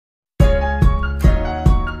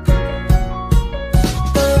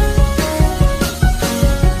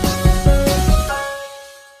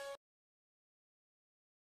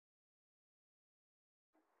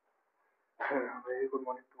Very good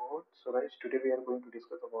morning to all. So guys, today we are going to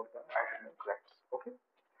discuss about the adrenal glands. Okay.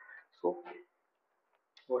 So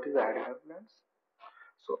what is the adrenal glands?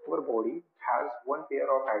 So our body has one pair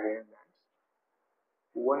of adrenal glands,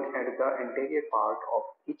 one at the anterior part of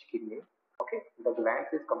each kidney. Okay. The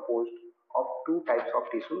glands is composed of two types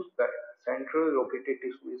of tissues. The central located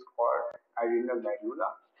tissue is called adrenal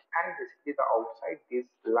medulla, and basically the outside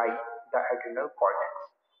is like the adrenal cortex.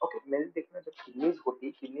 Okay मैंने देखना जब kidneys होती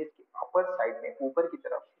है kidneys के upper side में ऊपर की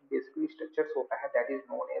तरफ बेसिकली स्ट्रक्चर्स होता है that is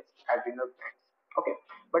known as adrenal glands okay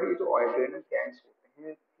but ये जो एड्रिनल ग्लैंड्स होते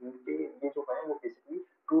हैं इनके ये जो है वो बेसिकली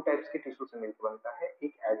टू टाइप्स के टिश्यू से मिलकर बनता है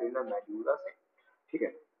एक एड्रिनल मेड्यूला से ठीक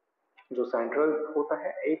है जो सेंट्रल होता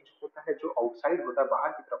है एक जो होता है जो आउटसाइड होता है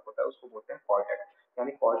बाहर की तरफ होता है उसको बोलते हैं कॉर्टेक्स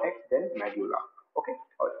यानी कॉर्टेक्स देन मेड्यूला ओके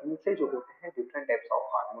और इनसे जो होते हैं डिफरेंट टाइप्स ऑफ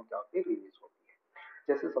हार्मोन क्या होते हैं रिलीज होती है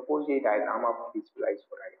जैसे सपोज ये डायग्राम आपको विजुअलाइज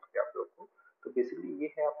हो रहा है यहाँ पे आप लोग को तो बेसिकली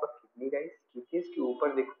ये है आपका किडनी गाइस किडनीज के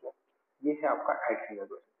ऊपर देखो ये है आपका adrenal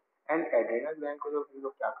gland and adrenal gland को जो हम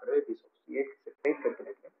लोग क्या कर रहे हैं डिसोसिएट सेपरेट करके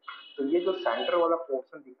रख रहे हैं तो ये जो सेंटर वाला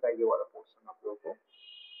पोर्शन दिख रहा है ये वाला पोर्शन आप लोगों को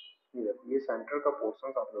ये सेंटर का पोर्शन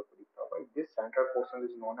आप लोगों को दिखता होगा this central portion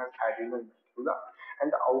is known as adrenal medulla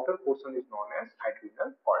and the outer portion is known as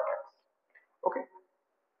adrenal cortex okay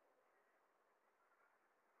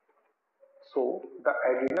so the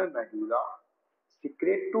adrenal medulla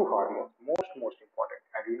secrete two hormones most important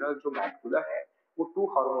adrenal जो medulla है वो two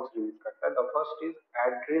hormones release करता है the first is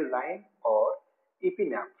adrenaline और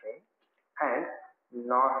epinephrine and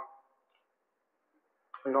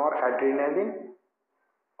noradrenaline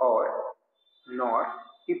और nor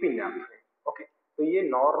epinephrine okay तो ये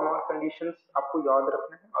nor conditions आपको याद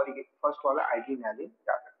रखना है और ये फर्स्ट वाला एड्रेनालिन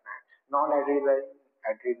याद रखना है non adrenaline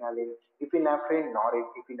adrenaline epinephrine nor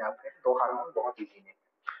epinephrine दो हार्मोन बहुत इजी है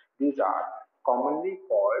these are commonly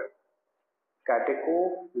called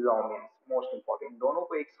कैटेकोलामिन्स most important दोनों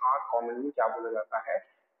को एक साथ कॉमनली क्या बोला जाता है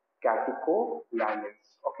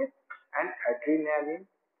कैटेकोलामिन्स okay and adrenaline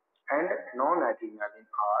and non-adrenaline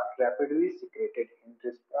are rapidly secreted in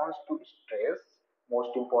response to stress,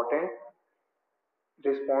 most important,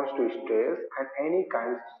 response to stress and any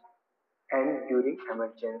kinds and during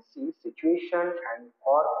emergency situation and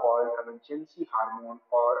or called emergency hormone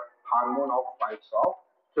or hormone of fights of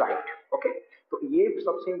flight. Okay, तो ये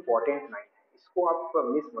सबसे important line है इसको आप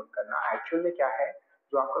miss मत करना actual में क्या है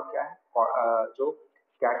जो आपका क्या है जो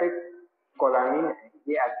कैटेकोलामिन है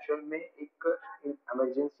ये एक्चुअल में एक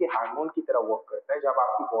इमरजेंसी हार्मोन की तरह वर्क करता है जब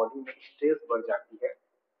आपकी बॉडी में स्ट्रेस बढ़ जाती है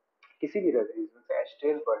किसी भी रीजन से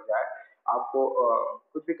स्ट्रेस बढ़ जाए आपको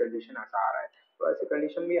कुछ भी कंडीशन ऐसा आ रहा है तो ऐसे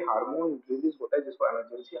कंडीशन में हार्मोन रिलीज होता है जिसको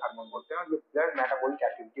इमरजेंसी हार्मोन बोलते हैं और ये ब्लड मेटाबॉलिक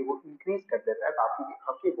एक्टिविटी को इंक्रीज कर देता है ताकि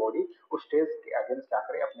आपकी बॉडी उस स्ट्रेस के अगेंस्ट क्या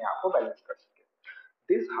करे अपने आप को बैलेंस कर सके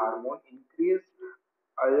दिस हार्मोन इंक्रीज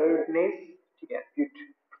अलर्टनेस ठीक है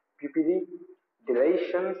pupillary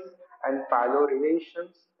dilations and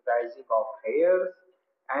pyrolutions, rising of hairs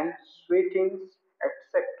and sweatings,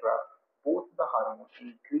 etc. Both the hormones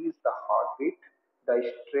increase the heartbeat, the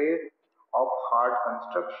stress of heart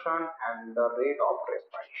construction and the rate of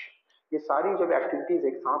respiration. ये सारी जब activities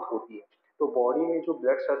एक साथ होती है तो बॉडी में जो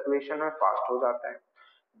ब्लड सर्कुलेशन है फास्ट हो जाता है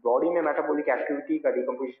बॉडी में मेटाबॉलिक एक्टिविटी का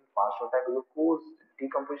डिकम्पोजिशन फास्ट होता है ग्लूकोज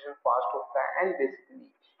डिकम्पोजिशन फास्ट होता है एंड बेसिकली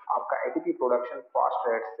आपका एटीपी प्रोडक्शन फास्ट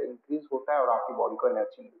रेट से इंक्रीज होता है और आपकी बॉडी को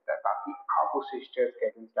एनर्जी मिलता है ताकि आप उस स्ट्रेस के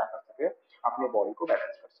अगेंस्ट क्या कर सके अपने बॉडी को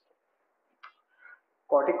बैलेंस कर सके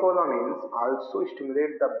कॉर्टिकोलामिन्स also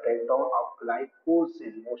stimulate the breakdown of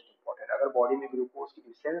glycogen most important अगर बॉडी में ग्लूकोज की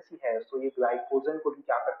डिफिशियंसी है तो ये ग्लाइकोजन को भी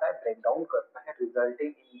क्या करता है ब्रेक डाउन करता है resulting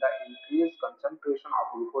in the increase concentration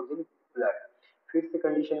of glucose in blood फिर से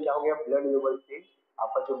कंडीशन क्या हो गया ब्लड लेवल पे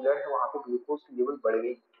आपका जो ब्लड है वहां पे ग्लूकोज की लेवल बढ़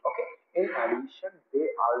गई okay in addition they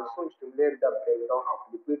also stimulate the breakdown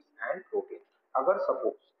of lipids and protein अगर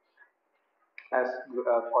सपोज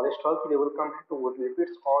कोलेस्ट्रॉल की लेवल कम है तो वो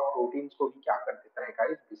लिपिड्स और प्रोटीन्स को भी क्या कर देता है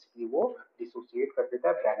गाइस बेसिकली वो डिसोसिएट कर देता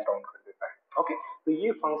है ब्रेक डाउन कर देता है ओके तो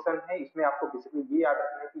ये फंक्शन है इसमें आपको बेसिकली ये याद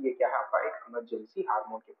रखना है कि ये क्या है आपका एक इमरजेंसी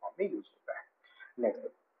हार्मोन के फॉर्म में यूज होता है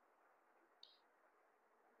next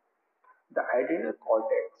the adrenal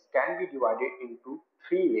cortex can be divided into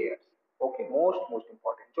three layers okay most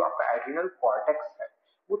important जो आपका adrenal cortex है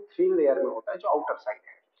वो थ्री लेयर में होता है जो आउटर साइड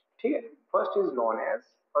है ठीक है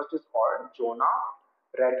first is called zona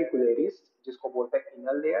reticularis जिसको बोलते हैं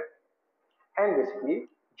inner layer and basically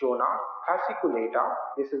zona fasciculata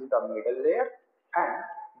this is the middle layer and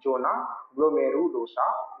zona glomerulosa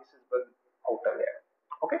this is the outer layer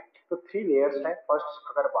okay तो थ्री लेयर्स है फर्स्ट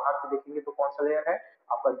अगर बाहर से देखेंगे तो कौन सा लेयर है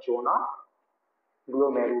आपका जोना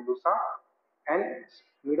ग्लोमेरुलोसा एंड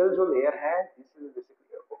मिडल जो लेयर है दिस इज बेसिकली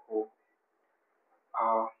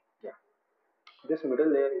या this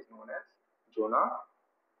middle layer is known as zona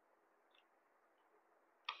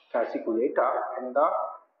fasciculata and the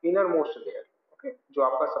innermost layer. Okay, जो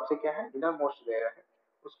आपका सबसे क्या है innermost layer है,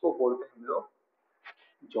 उसको बोलते हैं हम लोग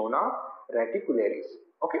जोना रेटिकुलरिस.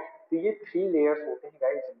 ओके, तो ये 3 लेयर्स होते हैं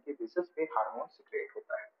गाइस जिनके बेसिस पे हार्मोन सिक्रेट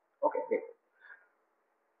होता है. ओके, देखो,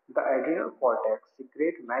 the adrenal cortex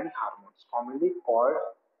secrete many hormones commonly called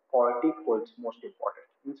corticoids. Most important,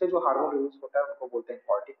 इनसे जो हार्मोन रिलीज होता है उनको बोलते हैं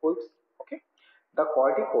corticoids. Okay, the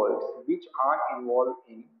corticoids which are involved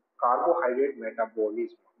in carbohydrate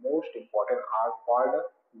metabolism, most important, are called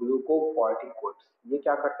glucocorticoids. ये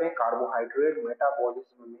क्या करते हैं, कार्बोहाइड्रेट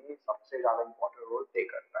मेटाबॉलिज्म में सबसे ज्यादा इंपॉर्टेंट रोल प्ले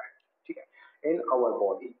करता है. ठीक है, in our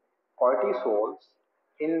body cortisols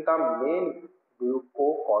in the main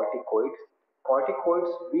glucocorticoids,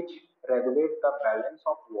 corticoids which regulate the balance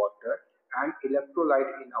of water and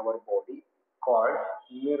electrolyte in our body, called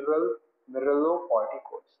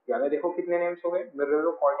mineralocorticoids. यानी देखो कितने नेम्स हो गए,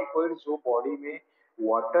 मिनरलोकॉर्टिकॉइड्स जो बॉडी में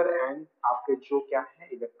वाटर एंड आपके जो क्या है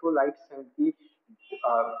इलेक्ट्रोलाइट्स हैं की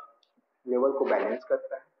लेवल को बैलेंस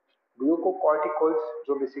करता है. ग्लूकोकॉर्टिकॉइड्स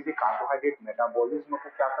जो बेसिकली कार्बोहाइड्रेट मेटाबॉलिज्म को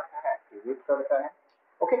क्या करता है, एक्टिवेट करता है.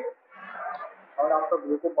 ओके, और आपका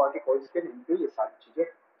ग्लूकोकॉर्टिकॉइड्स के लिंक पे ये सारी चीजें.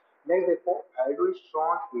 नेक्स्ट देखो,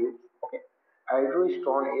 aldosterone is okay,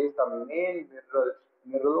 aldosterone is the main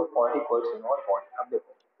mineralocorticoids in our body. अब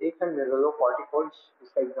देखो, एक है मिनरलोकॉर्टिकॉइड्स,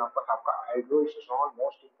 इसका एग्जांपल आपका एल्डोस्टेरोन.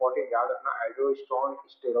 मोस्ट इंपॉर्टेंट याद रखना, एल्डोस्टेरोन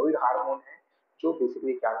स्टेरॉइड हार्मोन है जो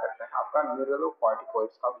बेसिकली क्या करता है, आपका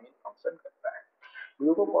मिनरलोकॉर्टिकॉइड्स का मेन फंक्शन करता है.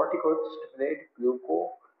 Glucocorticoids stimulate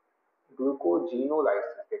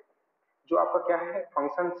ग्लूकोजीनोलाइसिस. जो आपका क्या है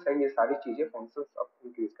फंक्शन है, ये सारी चीजें फंक्शन अब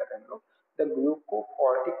इंक्रीज कर रहे हैं हम लोग. The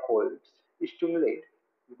glucocorticoids stimulate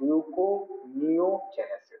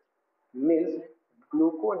gluconeogenesis. Means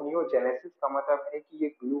gluconeogenesis का मतलब है कि ये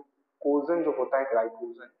ग्लूकोजन जो होता है,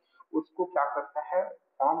 ग्लाइकोजन, उसको क्या करता है,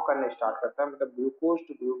 फॉर्म करने स्टार्ट करता है. मतलब ग्लूकोज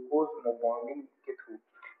टू ग्लूकोज बॉन्डिंग के थ्रू,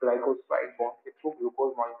 ग्लाइकोसाइड बॉन्ड के थ्रू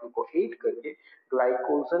ग्लूकोज मॉलिक्यूल को हीट करके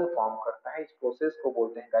ग्लाइकोजन फॉर्म करता है. इस प्रोसेस को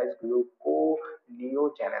बोलते हैं guys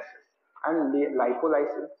gluconeogenesis. And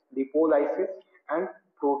lipolysis, lipolysis and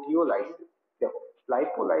proteolysis. देखो,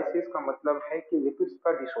 लाइपोलाइसिस का मतलब है कि लिपिड्स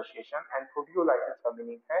का डिसोसिएशन एंड प्रोटियोलाइसिस का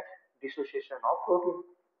मीनिंग है dissociation of protein.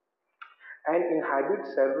 And inhibit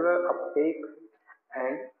several uptake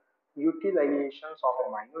and utilizations of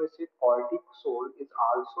amino acid. Cortisol is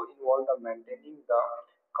also involved in maintaining the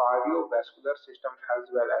cardiovascular system as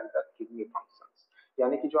well as the kidney functions.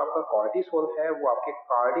 यानी कि जो आपका cortisol है वो आपके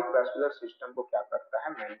cardiac vascular system को क्या करता है,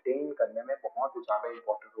 मेंटेन करने में बहुत ज्यादा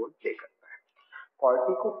इंपॉर्टेंट रोल प्ले करता है.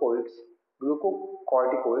 Corticoids,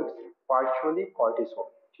 ग्लूकोकॉर्टिकोइड्स partially cortisol.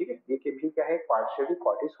 ठीक है, ये भी क्या है, पार्शियली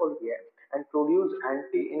कॉर्टिसोल ही है. And produce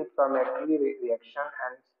anti inflammatory reaction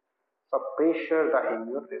and suppressor the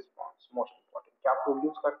immune response. Most important, क्या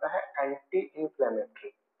प्रोड्यूस करता है, एंटी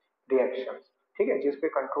इंफ्लेमेटरी रिएक्शंस. ठीक है, जिस पे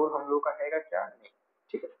कंट्रोल हम लोग का रहेगा क्या नहीं.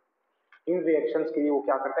 ठीक है, इन रिएक्शंस के लिए वो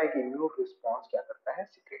क्या करता है कि इम्यून रिस्पॉन्स क्या करता है,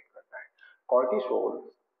 सीक्रेट करता है.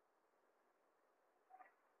 Cortisol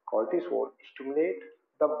cortisol stimulate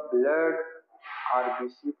the blood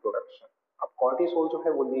RBC production. अब कॉर्टिसोल जो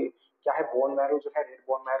है वो क्या है, बोन मैरो जो है, रेड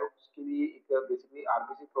बोन मैरो, उसके लिए एक बेसिकली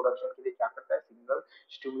आरबीसी प्रोडक्शन के लिए क्या करता है, सिग्नल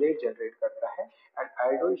स्टिमुलेट जनरेट करता है. And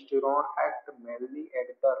aldosterone act mainly at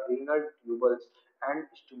the renal tubules and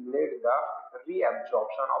stimulate the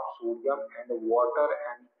reabsorption of sodium and water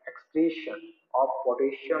and excretion of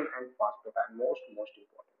potassium and phosphate. Most important,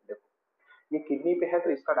 ये किडनी पे है तो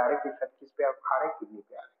इसका डायरेक्ट इफेक्ट किस पे आ रहा है, किडनी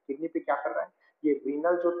पे आ रहा है. किडनी पे क्या कर रहा है, ये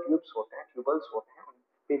रीनल जो ट्यूब्स होते हैं, ट्यूबल्स होते हैं, उन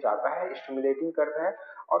पे जाता है, स्टिमुलेटिंग करता है.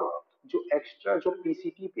 और जो एक्स्ट्रा जो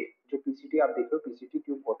पीसीटी पे, जो पीसीटी आप देख रहे हो, पीसीटी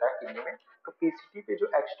ट्यूब होता है किडनी में, तो पीसीटी पे जो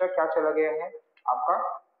एक्स्ट्रा क्या चला गया है आपका,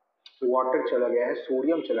 वाटर चला गया है,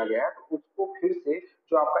 सोडियम चला गया है, तो उसको फिर से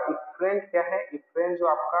जो आपका इफ्रेंट क्या है, इफ्रेंट जो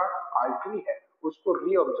आपका आर्टरी है, उसको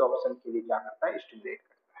रीअब्जॉर्प्शन के लिए क्या करता है, स्टिमुलेट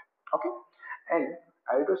करता है. Okay, and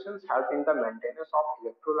Aldosterone help in the maintenance of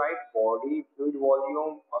electrolyte, body fluid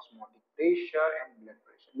volume, osmotic pressure and blood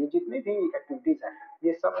pressure. ये जितने भी एक्टिविटीज हैं,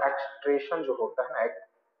 ये सब एक्सट्रेशन जो होता है ना,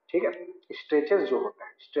 ठीक है, स्ट्रेचेस जो होता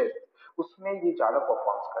है, स्ट्रेस, उसमें ये ज्यादा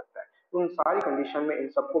परफॉर्म करता है. उन सारी कंडीशन में इन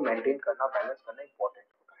सबको मेंटेन करना, बैलेंस करना इंपॉर्टेंट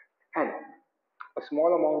होता है. And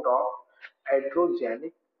small amount of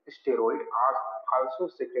adrenergic steroid are also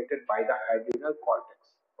secreted by the adrenal cortex.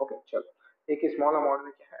 Okay, चलो, एक स्मॉल अमाउंट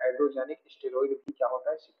में क्या है, एड्रोजेनिक स्टेरॉइड भी क्या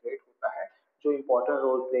होता है, सीक्रेट होता है, जो इंपॉर्टेंट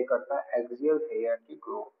रोल प्ले करता है एक्सियल हेयर की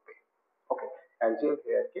ग्रोथ पे. ओके, एक्सियल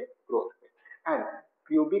हेयर के ग्रोथ पे. And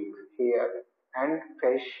pubic hair and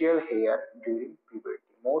facial hair during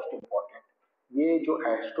puberty. Most important, ये जो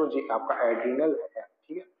एस्ट्रोजेन आपका एड्रिनल है,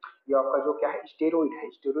 ठीक है, ये आपका जो क्या है स्टेरॉइड है।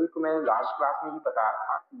 स्टेरॉइड को मैंने लास्ट क्लास में ही बताया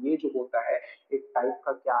था कि ये जो होता है एक टाइप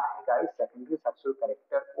का क्या है गाइस सेकेंडरी सेक्सुअल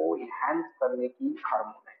कैरेक्टर को इनहेंस करने की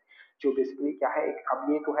हार्मोन है, जो बेसिकली क्या है एक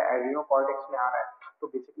अब ये तो है एड्रिनो कॉर्टेक्स में आ रहा है, तो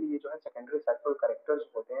बेसिकली ये जो है सेकेंडरी सेक्सुअल कैरेक्टर्स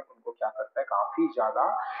होते हैं उनको क्या करता है काफी ज्यादा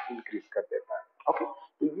इंक्रीज कर देता है। ओके,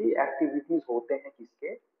 तो ये एक्टिविटीज होते हैं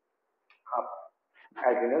किसके, आप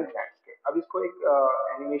एड्रिनल ग्लैंड्स के। अब इसको एक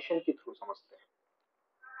एनिमेशन के थ्रू समझते हैं।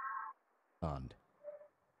 And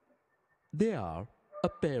they are a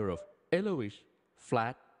pair of yellowish,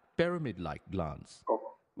 flat, pyramid-like glands तो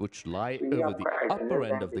which lie ये over the आपका adrenal upper end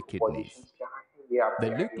gland of the देखो kidneys. पोजीशंस क्या है, ये They आपके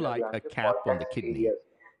look adrenal like gland a के cap on the cortex kidney. Areas हैं।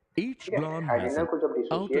 Each ठीक है, gland has एड्रिनल an को जब outer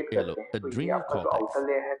डिसोसिएट yellow करते हैं तो ये adrenal आपका जो आउटर cortex,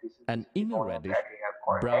 लेयर है this is an basically inner known as reddish adrenal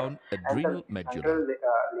brown cortex and the adrenal central medulla.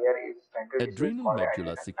 Layer is central tissue is Adrenal called medulla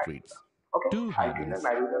adrenal medulla. secretes okay, two adrenal hormones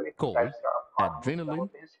medulla में to called types का hormones क्या adrenaline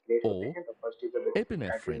होते हैं secret होते or हैं। The first is the basically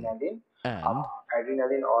epinephrine adrenaline, and अब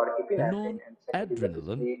adrenaline और epinephrine, and second is the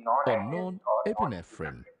non-adrenaline basically non or adrenaline और non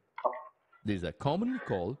non-epinephrine. Epinephrine. Okay, These are commonly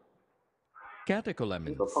called इनका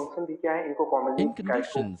catecholamines. Function भी क्या है, इनको commonly In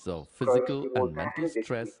conditions of कैल्कोस्ट्रॉइड्स physical भी and बोलते mental हैं। बेसिकली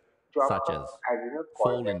stress, जो such आपका as adrenal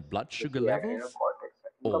fall in cortex blood sugar basically adrenal levels, cortex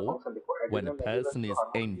है, इनका or फंक्शन देखो when a एड्रिनल मेडुलस person जो is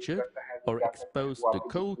हार्मोन रिलीज injured करता है वो or क्या करता है, वो exposed to आपकी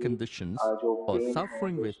cold बेसिकली conditions जो or पेन है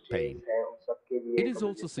suffering जो with स्ट्रेस pain. है उन सब के लिए It is मतलब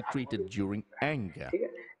also जैसे हार्मोन secreted रिलीज during करता है। anger, ठीक है,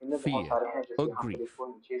 इनमें बहुत fear, सारे हैं, or जैसे यहाँ पे grief. देखो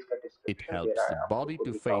नीचे इसका It डिस्क्रिप्शन दे helps रहा the है, आपने body इसको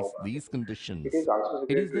to लिखा face होगा these देखो। It conditions. Is also It is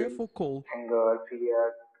secreted in therefore called anger, fear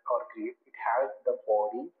और grief. It help the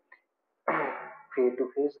body to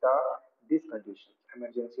face the these conditions,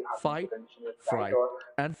 emergency hormone की fight, condition में flight fright, और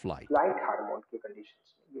and flight. Flight hormone की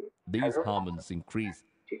conditions में ये These has a hormones function. increase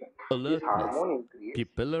ठीक है, this alertness, hormone increase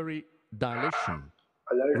pupillary dilation,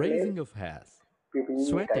 alertness, raising of hairs, Pipili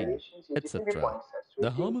sweating, dilation, ये जितने भी etc. पॉइंट्स है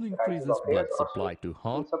The sweating, hormone rising increases of blood hairs और supply to sweating, in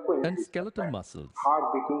heart सबको and increase करता skeletal है। muscles. हार्ट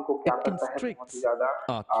बीटिंग को क्या It करता है बहुत ही constricts ज्यादा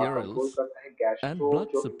कंट्रोल arterioles करता है। and गैस्ट्रो blood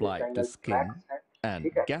जो supply to intestinal skin tract है, and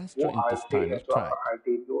ठीक है, वो gastrointestinal जो आपका tract.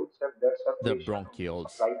 आर्टेरियोल्स है ब्लड The सर्कुलेशन उनको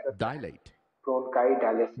bronchioles सप्लाई करता है। dilate. ब्रोनकाई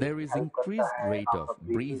डायलिसिस There में is हेल्प करता increased है, rate आपका of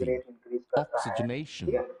breathing breathing, rate increase करता है। ठीक oxygenation,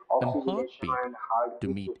 है, and oxygenation heartbeat and heart to beat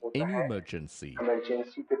जो meet होता any है emergency.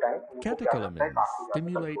 इमरजेंसी के टाइम उनको क्या करता है Catecholamines काफी ज्यादा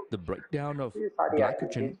stimulate कंट्रोल the करता है। breakdown तो of ये सारी glycogen,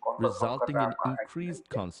 एक्टिविटीज कौन परफॉर्म कर resulting रहा है in आपका adrenal increased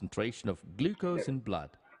concentration of glucose in gland.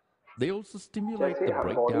 blood. They also stimulate जैसे the अब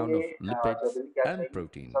बॉडी breakdown में of lipids जनरली क्या and चाहिए, इन सब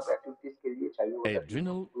proteins. एक्टिविटीज के लिए चाहिए होता है ग्लूकोज।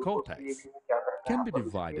 Adrenal ग्लूकोज के लिए cortex भी वो क्या करता है can be आपका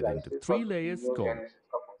basically divided into lysis three और layers called न्यूरोजेनेसिस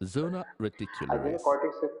का फंक्शन zona करता है। एड्रेनल reticularis,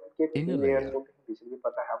 कॉर्टेक्स के inner थ्री लेयर्स layer, होते हैं, बेसिकली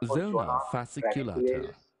पता है आपको, जोना zona fasciculata,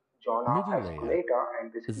 reticularis, zona middle layer, फैस्कुलेटा and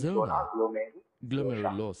basically zona zona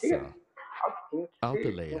glomerulosa. ठीक है, glomerulosa, अब इनसे outer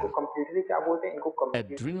इनको layer. कंप्लीटली क्या बोलते हैं, इनको Adrenal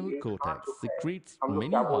कंप्लीटली एक ना cortex जो है secretes हम लोग many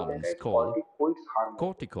क्या बोलते hormones हैं, called कॉर्टिकोइड्स हार्मोन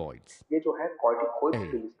बोलते हैं। corticoids. ये जो है कॉर्टिकोइड्स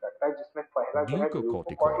A. रिलीज करता है, जिसमें पहला जो है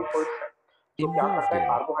Glucocorticoids ग्लूकोकॉर्टिकोइड्स है, जो क्या involved करता है in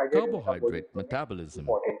कार्बोहाइड्रेट मेटाबॉलिज्म carbohydrate में metabolism.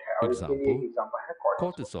 इंपॉर्टेंट है, और इसके लिए एक Example, एग्जांपल है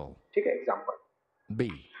कॉर्टिसोल। cortisol. ठीक है, एग्जांपल। B.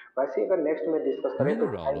 वैसे अगर नेक्स्ट में डिस्कस करें तो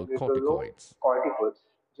है Mineralocorticoids. ग्लूकोकॉर्टिकोइड्स,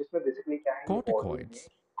 जिसमें बेसिकली क्या है, ये बॉडी में Corticoids,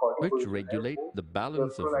 which कॉर्टिकोइड जो है regulate वो the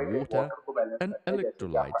balance of electrolyte and water water को बैलेंस and करता है, जैसे कि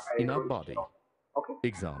आपका electrolytes in our aldosterone. body. Okay, तो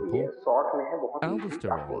ये Example, शॉर्ट में है, बहुत इजी आपको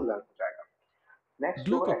aldosterone. लर्न हो जाएगा। नेक्स्ट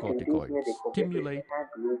जो एक्टिविटीज में Glucocorticoids देखोगे तो इसमें stimulate है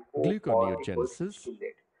ग्लूकोकॉर्टिकोइड gluconeogenesis,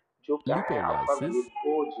 स्टिमुलेट, जो क्या है आपका lipolysis,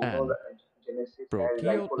 and ग्लूकोजिनोजेनेसिस है,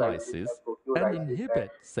 लाइपोलाइसिस है, proteolysis and प्रोटियोलाइसिस है, inhibit इन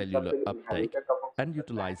सब cellular के लिए uptake इनहिबिटर का फंक्शन and करता है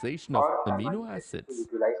utilization of और amino अमीनो एसिड को acids.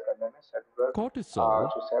 यूटिलाइज करने में सेलुलर Cortisol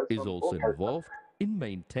जो सेल्स is हैं उनको also हेल्प करता involved है। in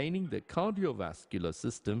maintaining the cardiovascular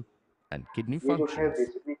system and kidney ये जो है functions.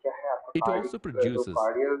 बेसिकली क्या है आपका It also कार्डिक जो produces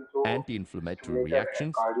कार्डियल जो anti-inflammatory स्टिमुलेटर है,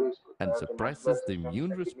 reactions कार्डियो and जो muscular suppresses the systems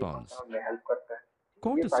immune है, किडनी फंक्शन response. उनमें हेल्प करता है। ये सारी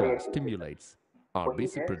Cortisol एक्टिविटीज है, stimulates वही RBC है,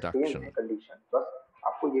 सेम है production. कंडीशन, बस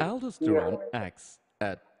आपको ये क्लियर Aldosterone होना चाहिए। acts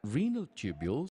at renal tubules